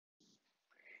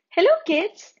Hello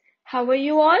kids, how are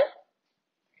you all?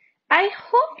 I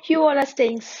hope you all are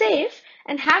staying safe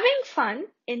and having fun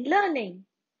in learning.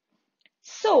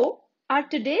 So, our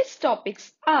today's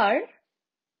topics are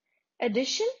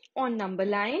addition on number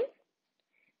line,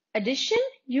 addition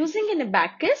using an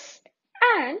abacus,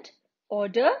 and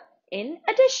order in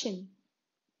addition.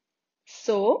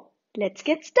 So, let's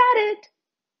get started.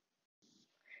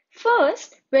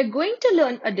 First, we're going to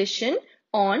learn addition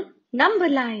on number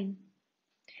line.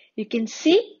 You can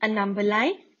see a number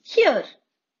line here.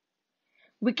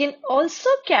 We can also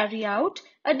carry out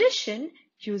addition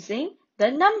using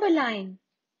the number line.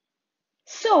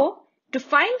 So, to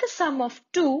find the sum of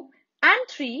 2 and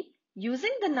 3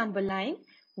 using the number line,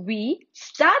 we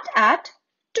start at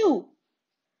 2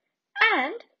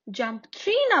 and jump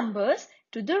 3 numbers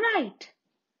to the right.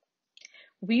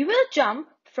 We will jump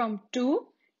from 2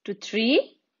 to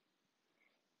 3,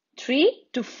 3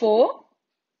 to 4,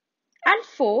 and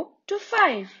 4 to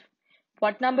 5.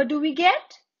 What number do we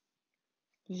get?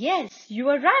 Yes, you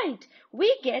are right.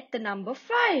 We get the number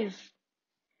 5,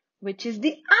 which is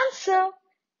the answer.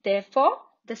 Therefore,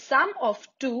 the sum of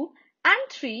 2 and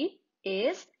 3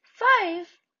 is 5.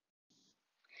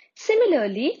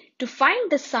 Similarly, to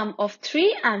find the sum of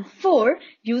 3 and 4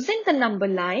 using the number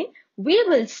line, we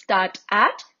will start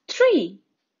at 3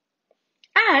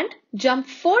 and jump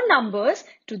 4 numbers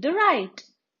to the right.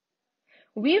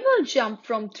 We will jump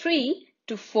from 3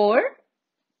 to 4,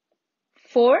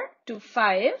 4 to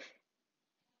 5,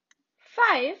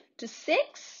 5 to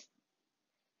 6,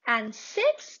 and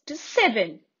 6 to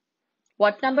 7.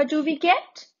 What number do we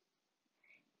get?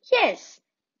 Yes,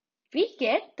 we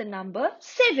get the number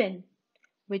 7,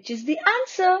 which is the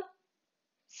answer.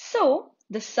 So,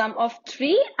 the sum of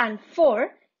 3 and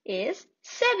 4 is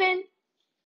 7.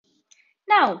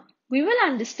 Now, we will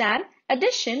understand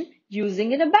addition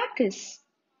using an abacus.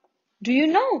 Do you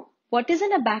know what is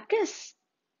an abacus?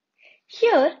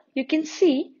 Here you can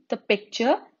see the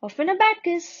picture of an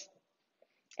abacus.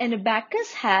 An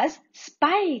abacus has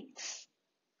spikes.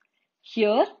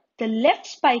 Here the left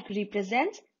spike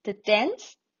represents the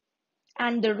tens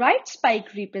and the right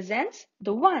spike represents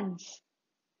the ones.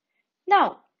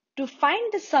 Now, to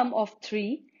find the sum of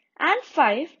 3 and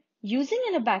 5 using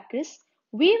an abacus,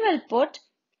 we will put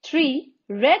 3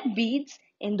 red beads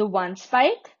in the one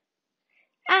spike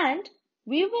and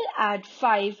we will add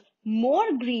 5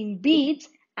 more green beads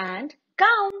and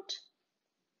count.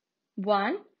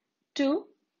 1, 2,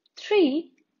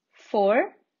 3,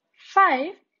 4,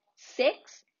 5,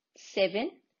 6,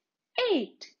 7,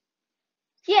 8.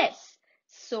 Yes,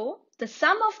 so the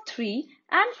sum of 3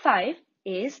 and 5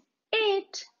 is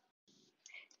 8.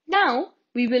 Now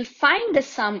we will find the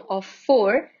sum of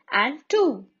 4 and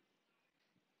 2.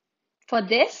 For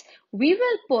this, we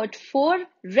will put 4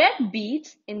 red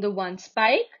beads in the one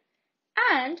spike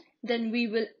and then we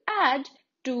will add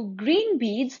 2 green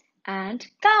beads and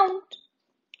count.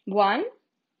 1,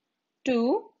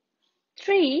 2,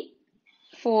 3,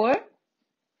 4,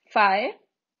 5,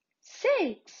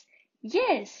 6.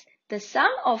 Yes, the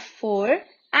sum of 4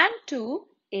 and 2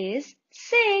 is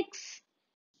 6.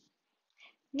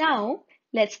 Now,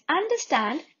 let's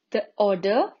understand the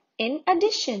order in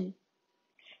addition.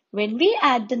 When we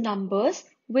add the numbers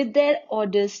with their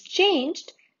orders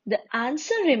changed, the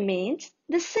answer remains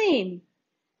the same.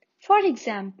 For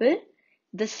example,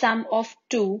 the sum of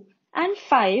 2 and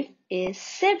 5 is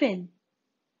 7.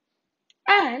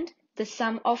 And the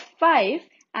sum of 5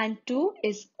 and 2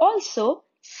 is also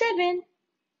 7.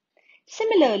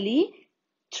 Similarly,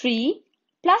 3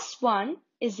 plus 1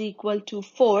 is equal to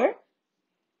 4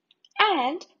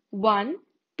 and 1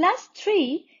 plus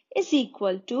 3 is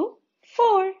equal to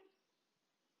 4.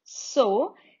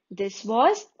 So, this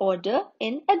was order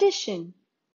in addition.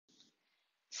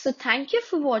 So, thank you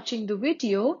for watching the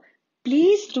video.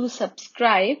 Please do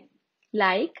subscribe,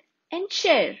 like and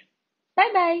share.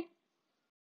 Bye-bye.